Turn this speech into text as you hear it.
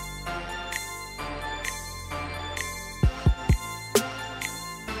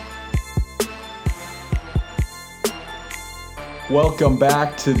Welcome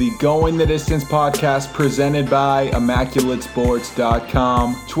back to the Going the Distance podcast presented by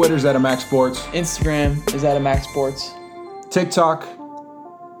ImmaculateSports.com. Twitter's at ImmacSports. Instagram is at ImmacSports. TikTok,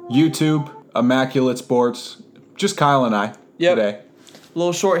 YouTube, Immaculate Sports. Just Kyle and I today. A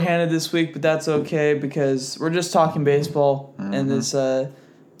little short-handed this week, but that's okay because we're just talking baseball, and this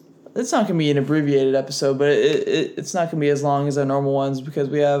it's not going to be an abbreviated episode, but it's not going to be as long as our normal ones because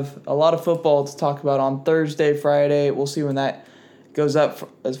we have a lot of football to talk about on Thursday, Friday. We'll see when that goes up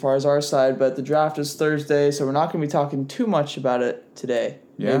as far as our side, but the draft is Thursday, so we're not going to be talking too much about it today.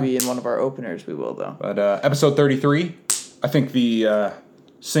 Yeah. Maybe in one of our openers we will, though. But episode 33, I think the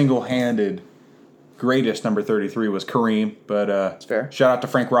single-handed greatest number 33 was Kareem, but it's fair. Shout out to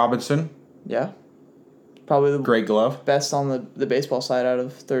Frank Robinson. Yeah. Probably the great glove. Best on the baseball side out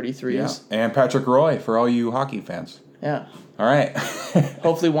of 33s. Yeah. And Patrick Roy for all you hockey fans. Yeah. All right.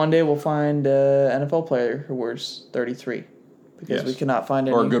 Hopefully one day we'll find an NFL player who wears 33 because we cannot find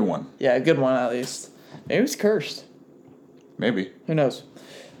any. Or a good one. Yeah, a good one at least. Maybe it's cursed. Maybe. Who knows?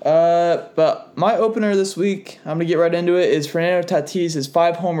 But my opener this week, I'm going to get right into it, is Fernando Tatis'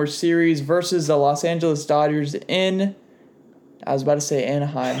 5-homer series versus the Los Angeles Dodgers in, I was about to say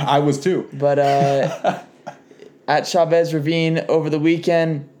Anaheim. I was too. But at Chavez Ravine over the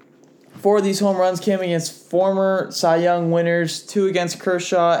weekend, 4 of these home runs came against former Cy Young winners, 2 against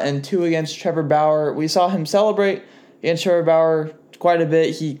Kershaw and 2 against Trevor Bauer. We saw him celebrate against Trevor Bauer quite a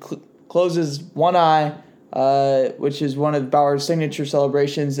bit. He closes one eye, which is one of Bauer's signature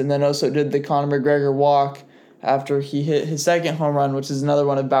celebrations, and then also did the Conor McGregor walk after he hit his second home run, which is another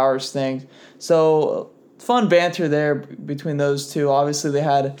one of Bauer's things. So fun banter there between those two. Obviously, they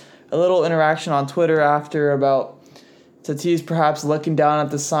had a little interaction on Twitter after about Tatis perhaps looking down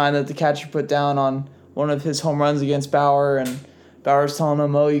at the sign that the catcher put down on one of his home runs against Bauer, and Bauer's telling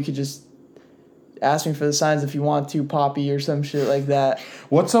him, "Oh, you could just ask me for the signs if you want to, Poppy," or some shit like that.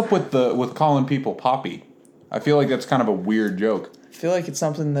 What's up with calling people Poppy? I feel like that's kind of a weird joke. I feel like it's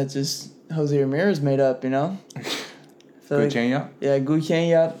something that just Jose Ramirez made up, you know? Guchenya? Yeah,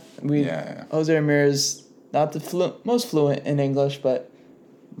 Guchenya. Jose Ramirez, not the most fluent in English, but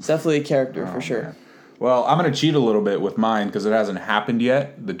it's definitely a character for sure. Man. Well, I'm going to cheat a little bit with mine because it hasn't happened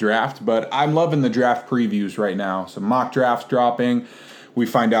yet, the draft, but I'm loving the draft previews right now. Some mock drafts dropping. We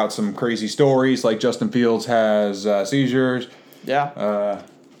find out some crazy stories like Justin Fields has seizures. Yeah.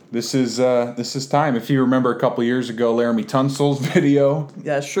 This is time. If you remember a couple years ago, Laramie Tunsil's video.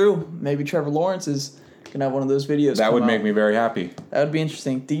 Yeah, it's true. Maybe Trevor Lawrence is going to have one of those videos. That would make me very happy. That would be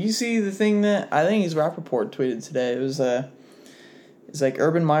interesting. Did you see the thing that I think his Rappaport tweeted today? It was it's like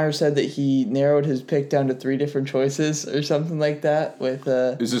Urban Meyer said that he narrowed his pick down to 3 different choices or something like that. With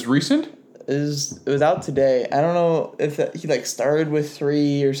is this recent? It was out today. I don't know if he started with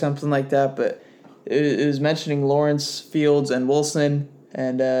 3 or something like that, but it was mentioning Lawrence, Fields, and Wilson,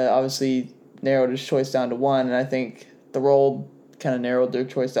 and obviously narrowed his choice down to 1. And I think the role kind of narrowed their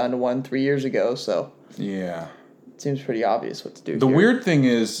choice down to 1 3 years ago. So yeah, it seems pretty obvious what to do. The weird thing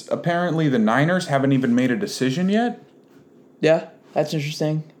is, apparently the Niners haven't even made a decision yet. Yeah, that's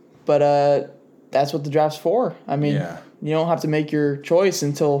interesting, but that's what the draft's for. I mean, you don't have to make your choice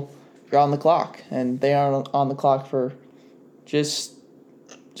until you're on the clock, and they are on the clock for just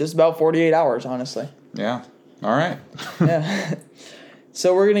about 48 hours, honestly. Yeah. All right. Yeah.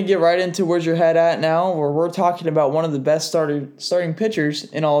 So we're going to get right into Where's Your Head At now, where we're talking about one of the best starting pitchers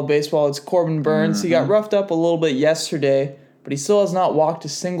in all of baseball. It's Corbin Burnes. Mm-hmm. He got roughed up a little bit yesterday, but he still has not walked a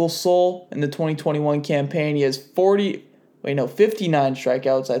single soul in the 2021 campaign. He has 59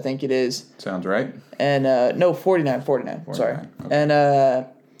 strikeouts, I think it is. Sounds right. And, 49, sorry. Okay. And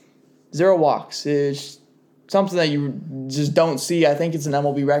 0 walks is something that you just don't see. I think it's an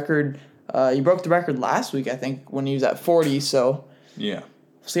MLB record. He broke the record last week, I think, when he was at 40. So yeah,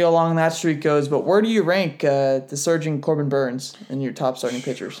 we'll see how long that streak goes. But where do you rank the surging Corbin Burnes in your top starting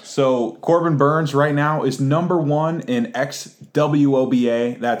pitchers? So Corbin Burnes right now is number 1 in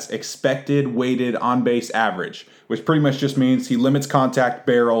XWOBA. That's expected weighted on base average, which pretty much just means he limits contact,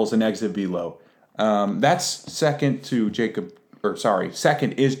 barrels, and exit velo. That's second is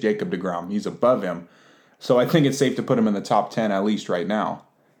Jacob deGrom. He's above him. So I think it's safe to put him in the top 10 at least right now.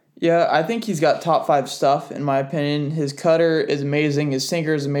 Yeah, I think he's got top 5 stuff, in my opinion. His cutter is amazing. His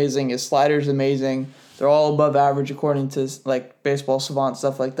sinker is amazing. His slider is amazing. They're all above average according to Baseball Savant,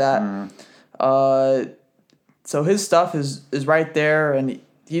 stuff like that. So his stuff is right there, and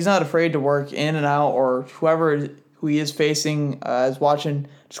he's not afraid to work in and out, or who he is facing. I was watching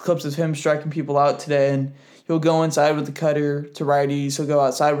just clips of him striking people out today, and he'll go inside with the cutter to righties. He'll go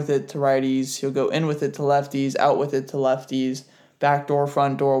outside with it to righties. He'll go in with it to lefties, out with it to lefties, back door,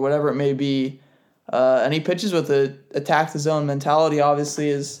 front door, whatever it may be. And he pitches with a attack the zone mentality. Obviously,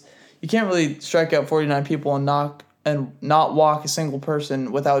 is you can't really strike out 49 people and not walk a single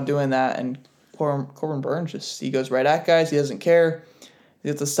person without doing that. And Corbin Burnes he goes right at guys. He doesn't care. He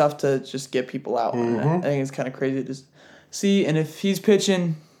gets the stuff to just get people out. Mm-hmm. And I think it's kind of crazy to see. And if he's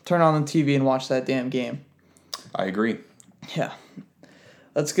pitching, turn on the TV and watch that damn game. I agree. Yeah.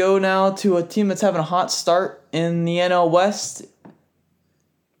 Let's go now to a team that's having a hot start in the NL West.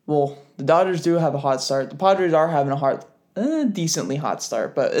 Well, the Dodgers do have a hot start. The Padres are having a decently hot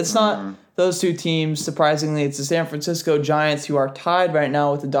start, but it's not those two teams. Surprisingly, it's the San Francisco Giants who are tied right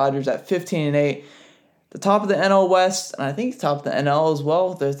now with the Dodgers at 15-8. The top of the NL West, and I think top of the NL as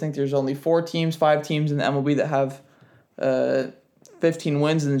well. I think there's only 5 teams in the MLB that have 15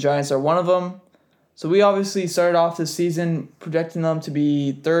 wins, and the Giants are one of them. So we obviously started off this season projecting them to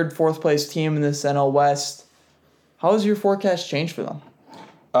be third, fourth place team in this NL West. How has your forecast changed for them?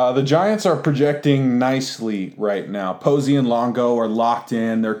 The Giants are projecting nicely right now. Posey and Longo are locked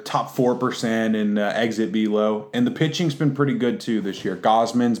in. They're top 4% in exit velo. And the pitching's been pretty good too this year.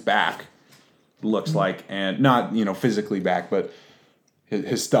 Gosman's back, looks like. And not, physically back, but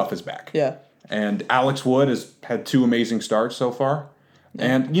his stuff is back. Yeah. And Alex Wood has had 2 amazing starts so far.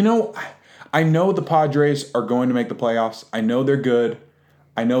 Yeah. And, I know the Padres are going to make the playoffs. I know they're good.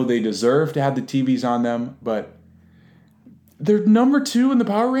 I know they deserve to have the TVs on them, but they're number 2 in the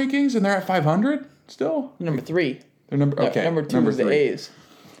power rankings, and they're at 500 still? Number 3. They're number 2 is the A's.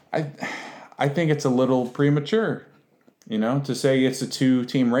 I think it's a little premature, to say it's a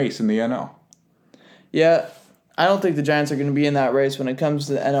 2-team race in the NL. Yeah, I don't think the Giants are going to be in that race when it comes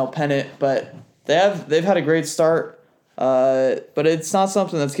to the NL pennant, but they've had a great start. But it's not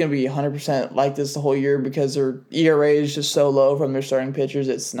something that's going to be 100% like this the whole year because their ERA is just so low from their starting pitchers.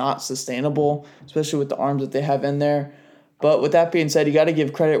 It's not sustainable, especially with the arms that they have in there. But with that being said, you got to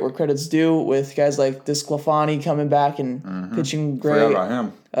give credit where credit's due with guys like Desclafani coming back and pitching great. Forgot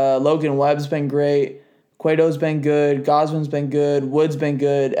about him. Logan Webb's been great. Cueto's been good. Gosman's been good. Wood's been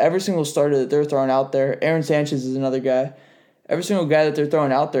good. Every single starter that they're throwing out there. Aaron Sanchez is another guy. Every single guy that they're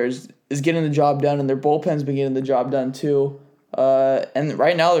throwing out there is getting the job done, and their bullpen's been getting the job done too. And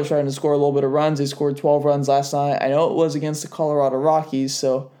right now they're starting to score a little bit of runs. They scored 12 runs last night. I know it was against the Colorado Rockies,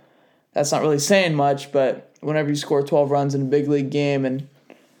 so that's not really saying much, but whenever you score 12 runs in a big league game, and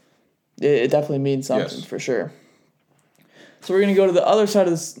it definitely means something for sure. So we're going to go to the other side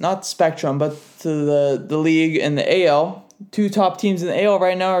of this, not the spectrum, but to the league and the AL. 2 top teams in the AL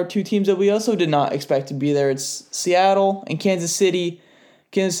right now are 2 teams that we also did not expect to be there. It's Seattle and Kansas City.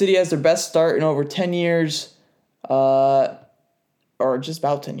 Kansas City has their best start in over 10 years, or just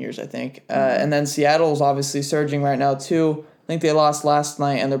about 10 years, I think. And then Seattle is obviously surging right now, too. I think they lost last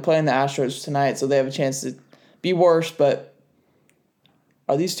night, and they're playing the Astros tonight, so they have a chance to be worse. But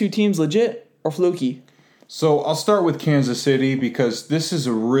are these 2 teams legit or fluky? So I'll start with Kansas City because this is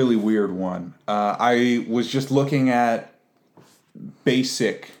a really weird one. I was just looking at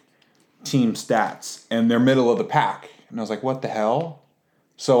basic team stats, and they're middle of the pack. And I was like, what the hell?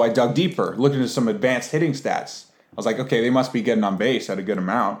 So I dug deeper, looked into some advanced hitting stats. I was like, okay, they must be getting on base at a good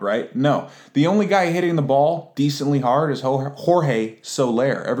amount, right? No. The only guy hitting the ball decently hard is Jorge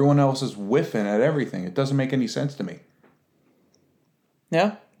Soler. Everyone else is whiffing at everything. It doesn't make any sense to me.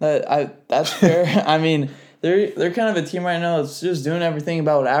 Yeah, that's fair. I mean, they're kind of a team right now that's just doing everything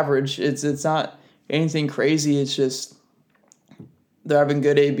about average. It's not anything crazy. It's just they're having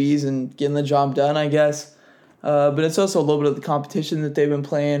good ABs and getting the job done, I guess. But it's also a little bit of the competition that they've been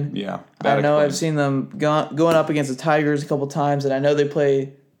playing. Yeah, I know I've seen them going up against the Tigers a couple times, and I know they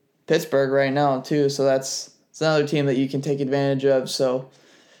play Pittsburgh right now too. So it's another team that you can take advantage of. So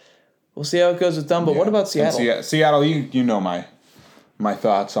we'll see how it goes with them. But what about Seattle? Seattle, you know my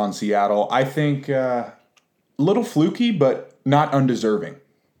thoughts on Seattle. I think a little fluky, but not undeserving.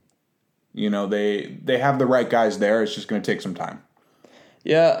 They have the right guys there. It's just going to take some time.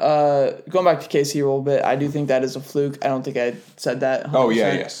 Yeah, going back to KC a little bit, I do think that is a fluke. I don't think I said that 100%. Oh,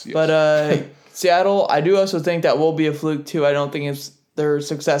 yeah, yes. But Seattle, I do also think that will be a fluke, too. I don't think their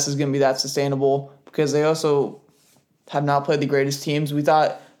success is going to be that sustainable because they also have not played the greatest teams. We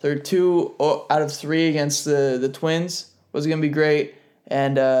thought their 2 out of 3 against the Twins was going to be great,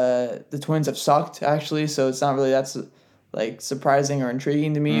 and the Twins have sucked, actually, so it's not really that surprising or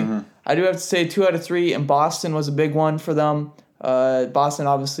intriguing to me. Mm-hmm. I do have to say 2 out of 3 in Boston was a big one for them. Boston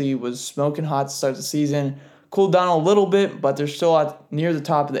obviously was smoking hot to start the season. Cooled down a little bit, but they're still near the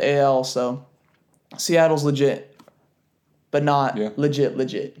top of the AL, so Seattle's legit, but not legit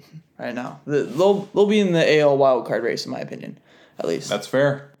right now. They'll be in the AL wildcard race, in my opinion, at least. That's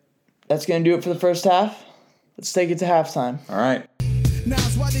fair. That's going to do it for the first half. Let's take it to halftime. All right.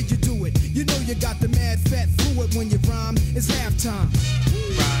 Now's why did you do it? You know you got the mad fat fluid when you rhyme. It's halftime.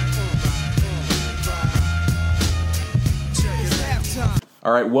 It's halftime.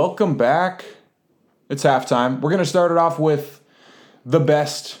 All right, welcome back. It's halftime. We're going to start it off with the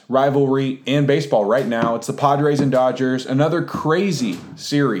best rivalry in baseball right now. It's the Padres and Dodgers. Another crazy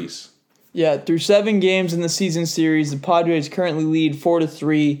series. Yeah, through 7 games in the season series, the Padres currently lead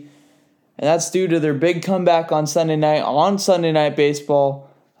 4-3, and that's due to their big comeback on Sunday Night Baseball.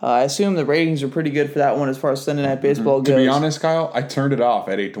 I assume the ratings are pretty good for that one as far as Sunday Night Baseball goes. To be honest, Kyle, I turned it off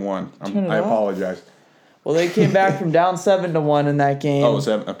at 8-1. I apologize. Well, they came back from down 7-1 in that game. Oh,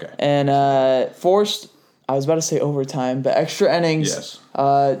 7? Okay. And forced, I was about to say overtime, but extra innings. Yes.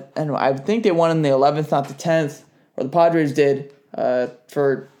 And I think they won in the 11th, not the 10th, or the Padres did,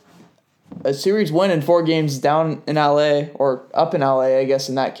 for a series win in 4 games down in LA, or up in LA, I guess,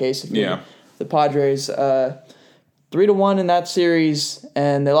 in that case. The Padres, 3-1 in that series,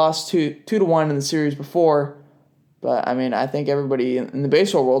 and they lost 2-1 in the series before. But, I mean, I think everybody in the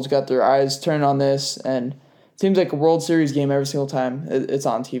baseball world's got their eyes turned on this, and it seems like a World Series game every single time it's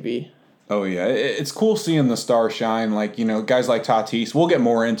on TV. Oh, yeah. It's cool seeing the stars shine. Like, guys like Tatis. We'll get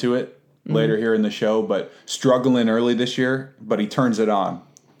more into it later here in the show, but struggling early this year, but he turns it on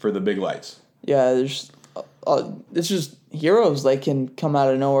for the big lights. Yeah, it's just heroes that can come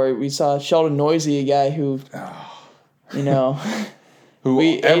out of nowhere. We saw Sheldon Noisy, a guy who,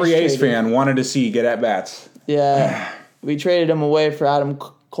 who every A's fan wanted to see get at bats. Yeah, we traded him away for Adam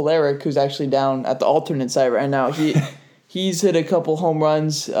Kolarek, who's actually down at the alternate site right now. He's hit a couple home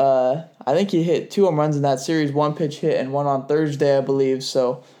runs. I think he hit 2 home runs in that series, 1 pitch hit and 1 on Thursday, I believe.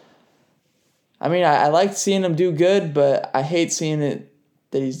 So, I mean, I like seeing him do good, but I hate seeing it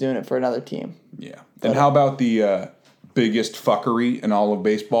that he's doing it for another team. Yeah. And how about the biggest fuckery in all of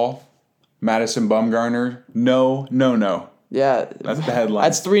baseball? Madison Bumgarner, no. Yeah. That's the headline.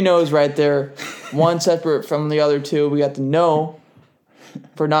 That's 3 no's right there. 1 separate from the other 2. We got the no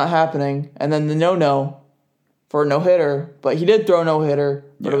for not happening, and then the no for a no-hitter. But he did throw a no-hitter,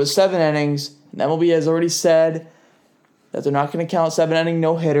 but it was 7 innings. And MLB has already said that they're not going to count 7-inning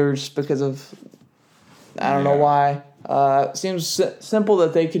no-hitters because of, I don't know why. Seems simple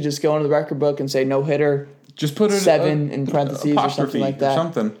that they could just go into the record book and say no-hitter, just put 7 in parentheses or something like that. Or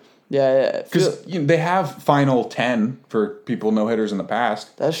something. Yeah. Because they have final 10 for people no-hitters in the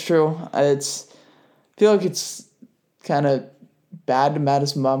past. That's true. I feel like it's kind of bad to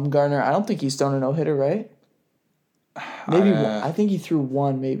Madison Bumgarner. I don't think he's thrown a no-hitter, right? Maybe I think he threw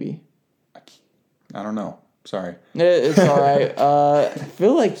 1, maybe. I don't know. Sorry. It's all right. I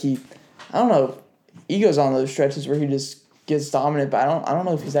feel like he goes on those stretches where he just gets dominant, but I don't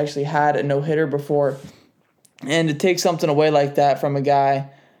know if he's actually had a no-hitter before. And to take something away like that from a guy,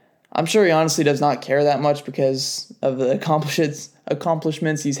 I'm sure he honestly does not care that much because of the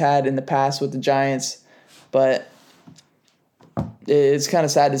accomplishments he's had in the past with the Giants. But it's kind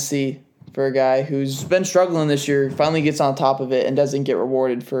of sad to see for a guy who's been struggling this year, finally gets on top of it and doesn't get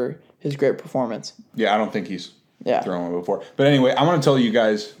rewarded for his great performance. Yeah, I don't think he's thrown one before. But anyway, I want to tell you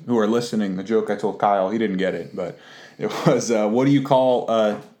guys who are listening the joke I told Kyle. He didn't get it, but it was, what do you call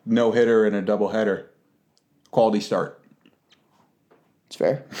a no-hitter and a doubleheader? Quality start. It's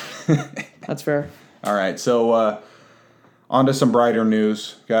fair. That's fair. All right, so on to some brighter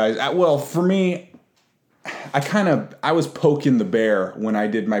news, guys. Well, for me, I was poking the bear when I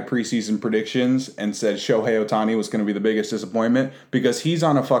did my preseason predictions and said Shohei Ohtani was going to be the biggest disappointment because he's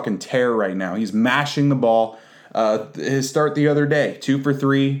on a fucking tear right now. He's mashing the ball. His start the other day, 2 for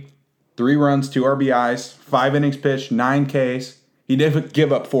 3, 3 runs, 2 RBIs, 5 innings pitched, 9 Ks. He did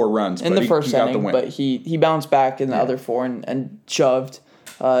give up 4 runs in the first inning, but he bounced back in the other 4 and shoved.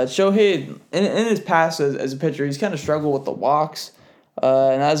 Shohei, in his past as a pitcher, he's kind of struggled with the walks,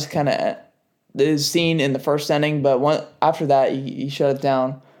 and that's kind of is seen in the first inning. But after that, he shut it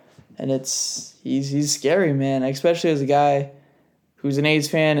down, and he's scary, man. Especially as a guy who's an A's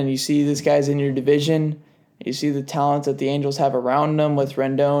fan, and you see this guy's in your division, you see the talent that the Angels have around them with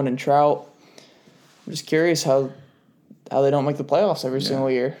Rendon and Trout. I'm just curious how they don't make the playoffs every single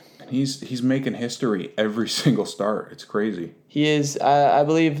year. He's making history every single start. It's crazy. He is. I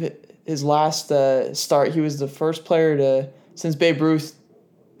believe his last start, he was the first player since Babe Ruth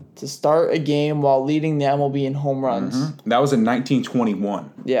to start a game while leading the MLB in home runs. Mm-hmm. That was in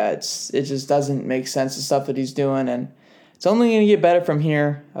 1921. Yeah, it just doesn't make sense, the stuff that he's doing, and it's only going to get better from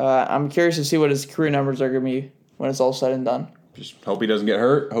here. I'm curious to see what his career numbers are going to be when it's all said and done. Just hope he doesn't get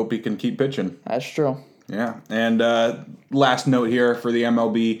hurt. Hope he can keep pitching. That's true. Yeah, and last note here for the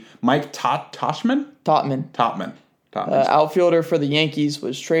MLB, Mike Tauchman? Tauchman. Outfielder for the Yankees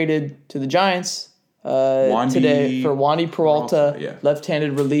was traded to the Giants today for Wandy Peralta,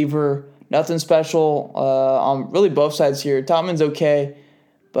 left-handed reliever. Nothing special on really both sides here. Tauchman's okay,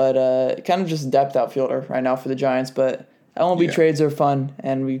 but kind of just a depth outfielder right now for the Giants. But MLB trades are fun,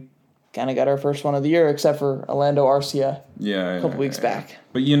 and we kind of got our first one of the year, except for Orlando Arcia a couple weeks back.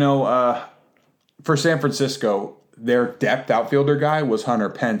 But, for San Francisco, their depth outfielder guy was Hunter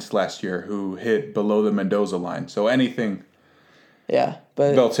Pence last year, who hit below the Mendoza line. So anything but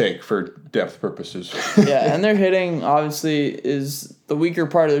they'll take for depth purposes. And their hitting, obviously, is the weaker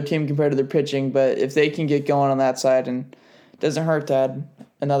part of their team compared to their pitching. But if they can get going on that side, and it doesn't hurt to add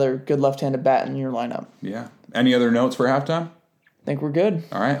another good left-handed bat in your lineup. Yeah. Any other notes for halftime? I think we're good.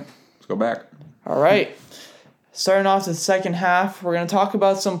 All right. Let's go back. All right. Starting off the second half, we're going to talk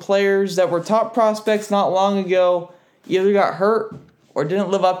about some players that were top prospects not long ago, either got hurt or didn't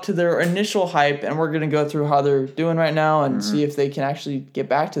live up to their initial hype, and we're going to go through how they're doing right now and see if they can actually get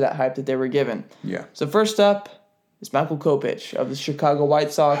back to that hype that they were given. Yeah. So first up is Michael Kopech of the Chicago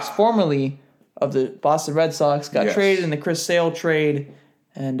White Sox, formerly of the Boston Red Sox, got traded in the Chris Sale trade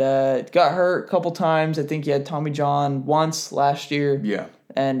and got hurt a couple times. I think he had Tommy John once last year. Yeah.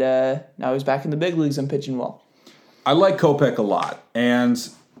 And now he's back in the big leagues and pitching well. I like Kopech a lot, and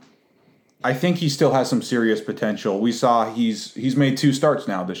I think he still has some serious potential. We saw he's made 2 starts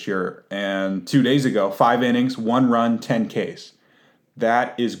now this year, and 2 days ago, 5 innings, 1 run, 10 Ks.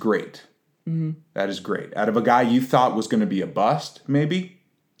 That is great. Mm-hmm. That is great. Out of a guy you thought was going to be a bust, maybe.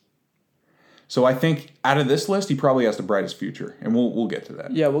 So I think out of this list, he probably has the brightest future, and we'll get to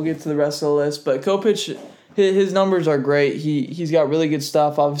that. Yeah, we'll get to the rest of the list, but Kopech, his numbers are great. He's got really good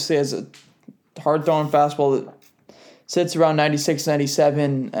stuff. Obviously, has a hard throwing fastball that sits around 96,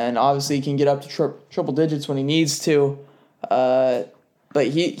 97, and obviously he can get up to triple digits when he needs to. But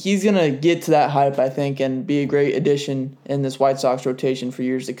he's going to get to that hype, I think, and be a great addition in this White Sox rotation for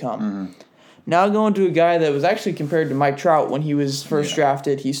years to come. Mm-hmm. Now going to a guy that was actually compared to Mike Trout when he was first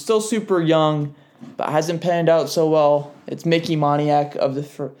drafted. He's still super young, but hasn't panned out so well. It's Mickey Moniak of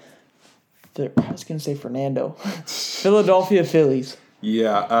I was going to say Fernando. Philadelphia Phillies.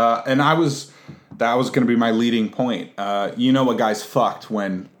 Yeah, and that was going to be my leading point. A guy's fucked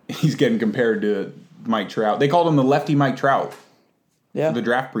when he's getting compared to Mike Trout. They called him the lefty Mike Trout for the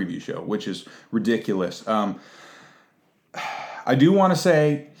draft preview show, which is ridiculous. I do want to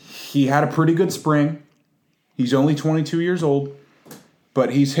say he had a pretty good spring. He's only 22 years old,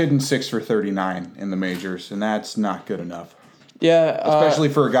 but he's hitting 6 for 39 in the majors, and that's not good enough. Yeah, especially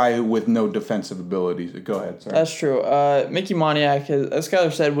for a guy with no defensive abilities. Go ahead, sorry. That's true. Mickey Moniak, as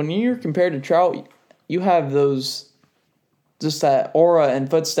Skyler said, when you're compared to Trout, you have just that aura and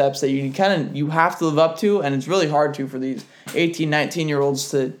footsteps that you have to live up to, and it's really hard to for these 18,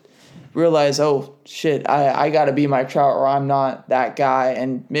 19-year-olds to realize, oh shit, I got to be Mike Trout or I'm not that guy,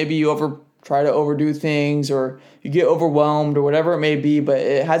 and maybe you try to overdo things or you get overwhelmed or whatever it may be, but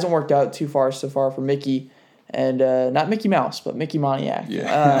it hasn't worked out too far so far for Mickey. And not Mickey Mouse, but Mickey Moniak.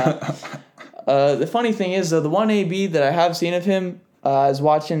 Yeah. The funny thing is, though, the one AB that I have seen of him, I was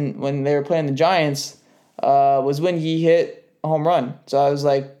watching when they were playing the Giants, was when he hit a home run. So I was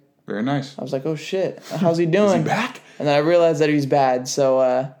like... Very nice. I was like, oh, shit. How's he doing? Is he back? And then I realized that he was bad.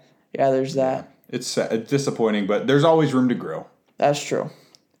 So, there's that. Yeah. It's disappointing, but there's always room to grow. That's true.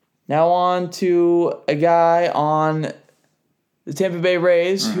 Now on to a guy on the Tampa Bay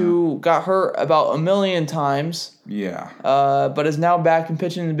Rays who got hurt about 1 million times. Yeah. But is now back and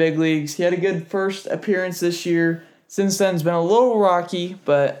pitching in the big leagues. He had a good first appearance this year. Since then, it's been a little rocky,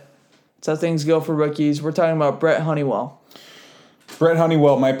 but that's how things go for rookies. We're talking about Brett Honeywell. Brett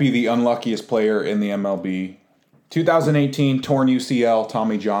Honeywell might be the unluckiest player in the MLB. 2018, torn UCL,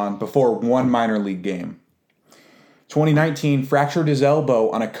 Tommy John, before 1 minor league game. 2019, fractured his elbow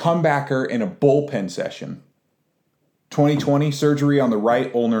on a comebacker in a bullpen session. 2020, surgery on the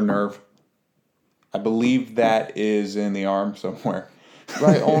right ulnar nerve. I believe that is in the arm somewhere.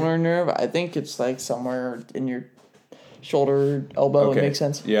 Right ulnar nerve? I think it's like somewhere in your shoulder, elbow. Okay. It makes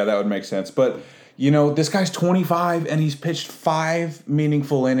sense. Yeah, that would make sense. But, this guy's 25 and he's pitched 5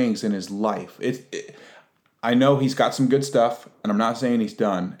 meaningful innings in his life. I know he's got some good stuff, and I'm not saying he's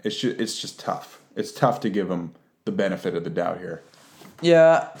done. It's just tough. It's tough to give him the benefit of the doubt here.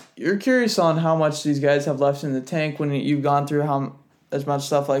 Yeah, you're curious on how much these guys have left in the tank when you've gone through as much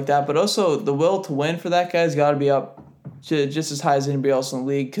stuff like that. But also, the will to win for that guy's got to be up just as high as anybody else in the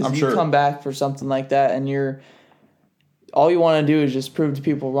league. Because you come back for something like that, and all you want to do is just prove to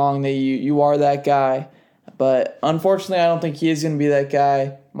people wrong that you are that guy. But unfortunately, I don't think he is going to be that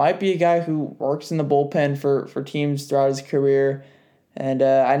guy. Might be a guy who works in the bullpen for teams throughout his career. And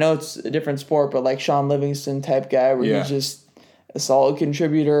I know it's a different sport, but like Sean Livingston type guy where he's just a solid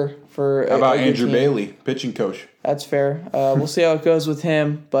contributor for. How about a good Andrew team. Bailey, pitching coach? That's fair. We'll see how it goes with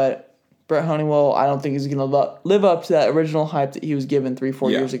him, but Brett Honeywell, I don't think he's going to live up to that original hype that he was given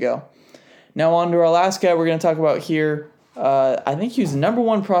 3-4 years ago. Now on to our last guy we're going to talk about here. I think he was the number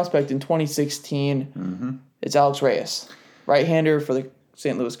 1 prospect in 2016. Mm-hmm. It's Alex Reyes, right-hander for the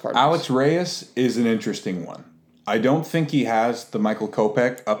St. Louis Cardinals. Alex Reyes is an interesting one. I don't think he has the Michael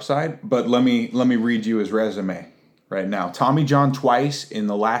Kopech upside, but let me read you his resume right now. Tommy John twice in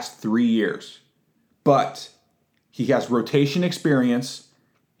the last 3 years, but he has rotation experience.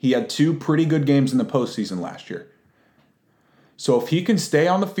 He had 2 pretty good games in the postseason last year. So if he can stay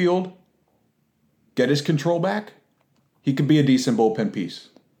on the field, get his control back, he could be a decent bullpen piece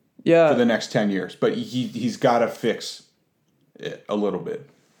for the next 10 years. But he's got to fix it a little bit.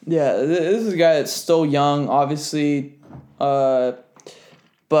 Yeah, this is a guy that's still young, obviously, but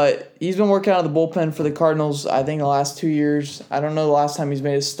he's been working out of the bullpen for the Cardinals, I think, the last 2 years. I don't know the last time he's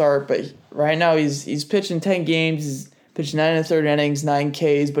made a start, but right now he's pitching 10 games. He's pitched 9 1/3 innings, 9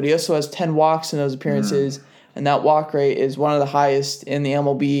 Ks, but he also has 10 walks in those appearances, and that walk rate is one of the highest in the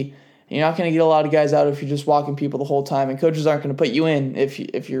MLB. You're not going to get a lot of guys out if you're just walking people the whole time, and coaches aren't going to put you in if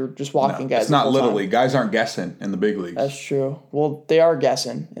you're just walking guys. It's not the whole Little time. League. Guys aren't guessing in the big leagues. That's true. Well, they are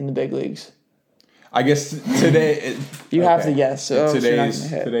guessing in the big leagues. I guess today You have to guess. So you're not gonna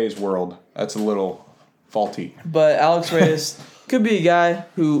hit. Today's world, that's a little faulty. But Alex Reyes could be a guy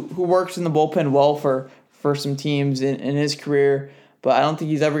who works in the bullpen well for some teams in his career, but I don't think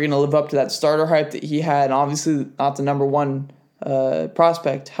he's ever going to live up to that starter hype that he had. And obviously, not the number 1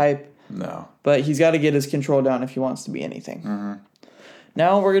 prospect hype. No. But he's got to get his control down if he wants to be anything. Mm-hmm.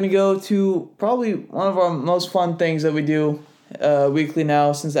 Now we're going to go to probably one of our most fun things that we do weekly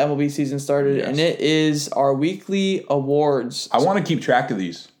now since the MLB season started, and it is our weekly awards. I want to keep track of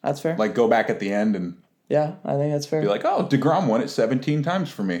these. That's fair. Like, go back at the end and Yeah, I think that's fair. be like, oh, DeGrom won it 17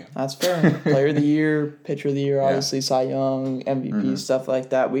 times for me. That's fair. Player of the year, pitcher of the year, obviously, Cy Young, MVP, stuff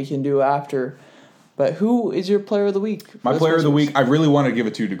like that we can do after. But who is your player of the week? My player of the week, I really want to give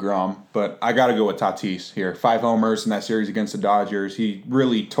it to DeGrom, but I got to go with Tatis here. 5 homers in that series against the Dodgers. He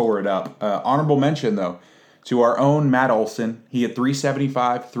really tore it up. Honorable mention, though, to our own Matt Olson. He had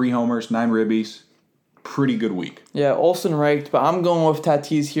 375, 3 homers, 9 ribbies. Pretty good week. Yeah, Olson raked, but I'm going with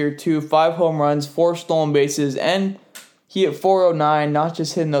Tatis here, too. 5 home runs, 4 stolen bases, and he hit 409, not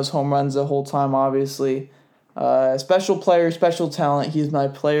just hitting those home runs the whole time, obviously. Special player, special talent. He's my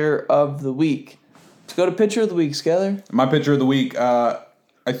player of the week. Let's go to pitcher of the week, Skyler. My pitcher of the week, I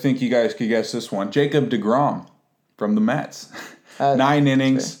think you guys could guess this one. Jacob DeGrom from the Mets. 9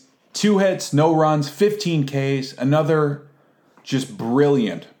 innings, 2 hits, no runs, 15 Ks. Another just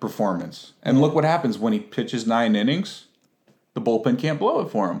brilliant performance. And look what happens when he pitches 9 innings. The bullpen can't blow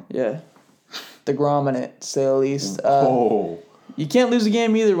it for him. Yeah. DeGrom in it, to say the least. You can't lose a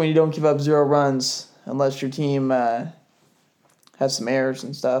game either when you don't give up 0 runs unless your team has some errors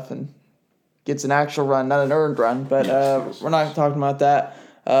and stuff and gets an actual run, not an earned run. But we're not talking about that.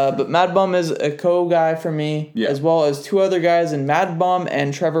 But MadBum is a co-guy for me, as well as 2 other guys in MadBum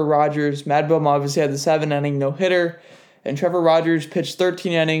and Trevor Rogers. MadBum obviously had the 7-inning no-hitter, and Trevor Rogers pitched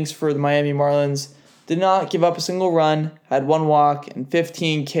 13 innings for the Miami Marlins. Did not give up a single run, had 1 walk, and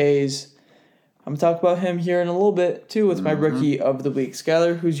 15 Ks. I'm going to talk about him here in a little bit, too, with my rookie of the week.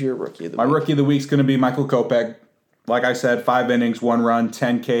 Skyler, who's your rookie of the week? My rookie of the week is going to be Michael Kopech. Like I said, 5 innings, 1 run,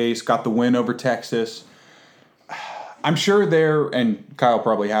 10 Ks, got the win over Texas. I'm sure and Kyle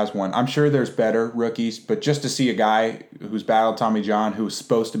probably has one, I'm sure there's better rookies, but just to see a guy who's battled Tommy John, who's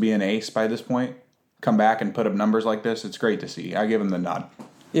supposed to be an ace by this point, come back and put up numbers like this, it's great to see. I give him the nod.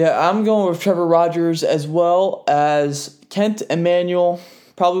 Yeah, I'm going with Trevor Rogers as well as Kent Emanuel.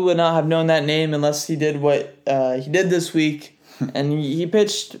 Probably would not have known that name unless he did what he did this week. And he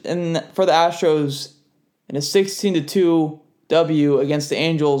pitched for the Astros in a 16-2 W against the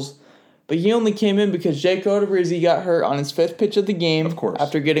Angels. But he only came in because Jake Odorizzi got hurt on his 5th pitch of the game. Of course.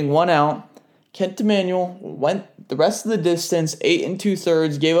 After getting 1 out. Kent Emanuel went the rest of the distance, 8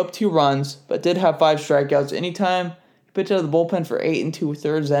 2/3, gave up 2 runs, but did have 5 strikeouts. Anytime you pitch out of the bullpen for 8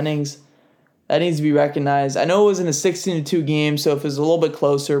 2/3 innings, that needs to be recognized. I know it was in a 16-2 game, so if it was a little bit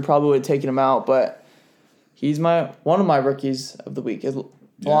closer, probably would have taken him out, but he's one of my rookies of the week,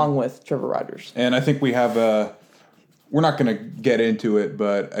 along with Trevor Rogers. And I think we have we're not going to get into it,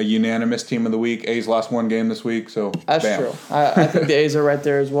 but a unanimous team of the week. A's lost 1 game this week, so that's bam. true. I think the A's are right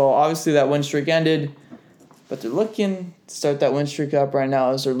there as well. Obviously, that win streak ended, but they're looking to start that win streak up right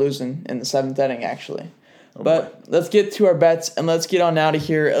now as they're losing in the 7th inning, actually. But let's get to our bets, and let's get on out of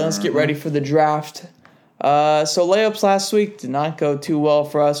here, and let's get ready for the draft. So layups last week did not go too well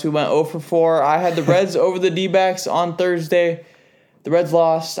for us. We went 0 for 4. I had the Reds over the D-backs on Thursday. The Reds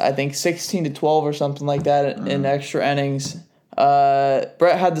lost, I think, 16-12 or something like that in extra innings.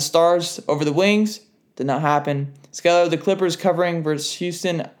 Brett had the Stars over the Wings. Did not happen. Skylar, the Clippers covering versus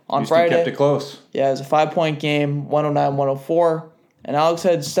Houston on Friday. Kept it close. Yeah, it was a 5-point game, 109-104. And Alex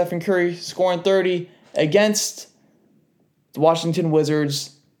had Stephen Curry scoring 30 against the Washington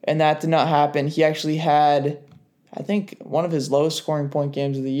Wizards, and that did not happen. He actually had, I think, one of his lowest scoring point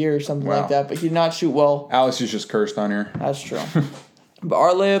games of the year or something like that, but he did not shoot well. Alex is just cursed on here. That's true. But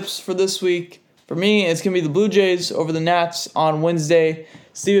our layups for this week, for me, it's going to be the Blue Jays over the Nats on Wednesday.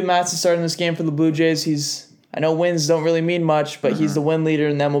 Steven Matz is starting this game for the Blue Jays. I know wins don't really mean much, but he's the win leader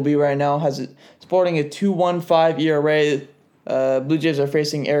in the MLB right now. Sporting a 2.15 ERA. Blue Jays are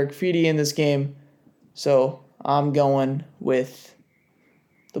facing Eric Feedy in this game, so I'm going with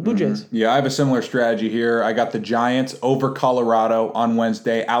the Blue Jays. Yeah, I have a similar strategy here. I got the Giants over Colorado on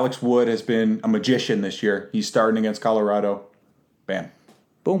Wednesday. Alex Wood has been a magician this year. He's starting against Colorado. Bam.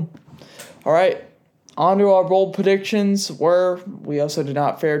 Boom. All right. On to our bold predictions, where we also did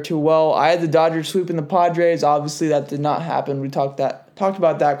not fare too well. I had the Dodgers sweeping the Padres. Obviously, that did not happen. We talked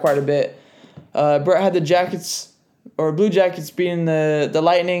about that quite a bit. Brett had the Blue Jackets beating the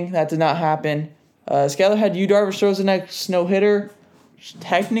Lightning. That did not happen. Skyler had Yu Darvish throws the next no-hitter, which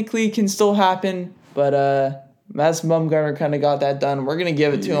technically can still happen, but Madison Bumgarner kind of got that done. We're going to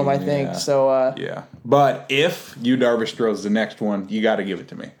give it to him, I think. So yeah. But if Yu Darvish throws the next one, you got to give it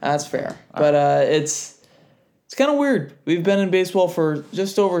to me. That's fair. But it's kind of weird. We've been in baseball for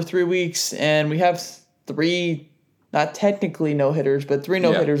just over 3 weeks, and we have 3, not technically no-hitters, but 3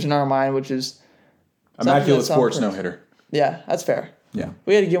 no-hitters in our mind, which is Immaculate Sports no-hitter. Yeah, that's fair. Yeah.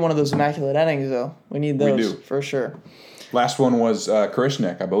 We had to get one of those immaculate innings, though. We need those. We do. For sure. Last one was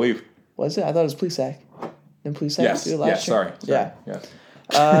Karishnik, I believe. Was it? I thought it was Plesac. Didn't Plesac yes. do it last year? Sorry. Yeah.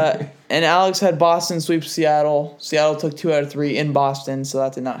 Yes. And Alex had Boston sweep Seattle. Seattle took 2 out of 3 in Boston, so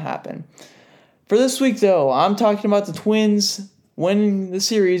that did not happen. For this week, though, I'm talking about the Twins winning the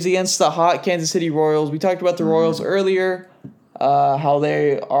series against the hot Kansas City Royals. We talked about the Royals earlier, how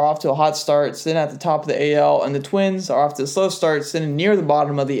they are off to a hot start, sitting at the top of the AL, and the Twins are off to a slow start, sitting near the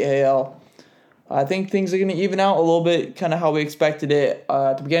bottom of the AL. I think things are going to even out a little bit, kind of how we expected it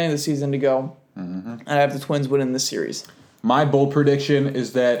at the beginning of the season to go. And I have the Twins winning this series. My bold prediction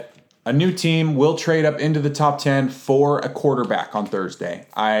is that a new team will trade up into the top 10 for a quarterback on Thursday.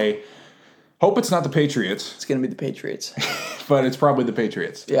 I hope it's not the Patriots. It's going to be the Patriots. But it's probably the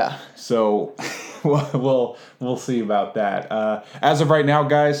Patriots. Yeah. So we'll see about that. As of right now,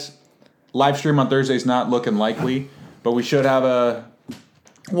 guys, live stream on Thursday is not looking likely, but we should have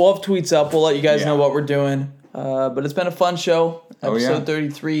We'll have tweets up. We'll let you guys know what we're doing. But it's been a fun show. Episode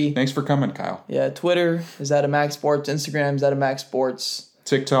 33. Thanks for coming, Kyle. Yeah, Twitter is at Max Sports. Instagram is at Max Sports.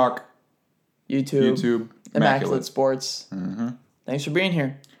 TikTok. YouTube. Immaculate Sports. Thanks for being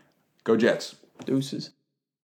here. Go Jets. Deuces.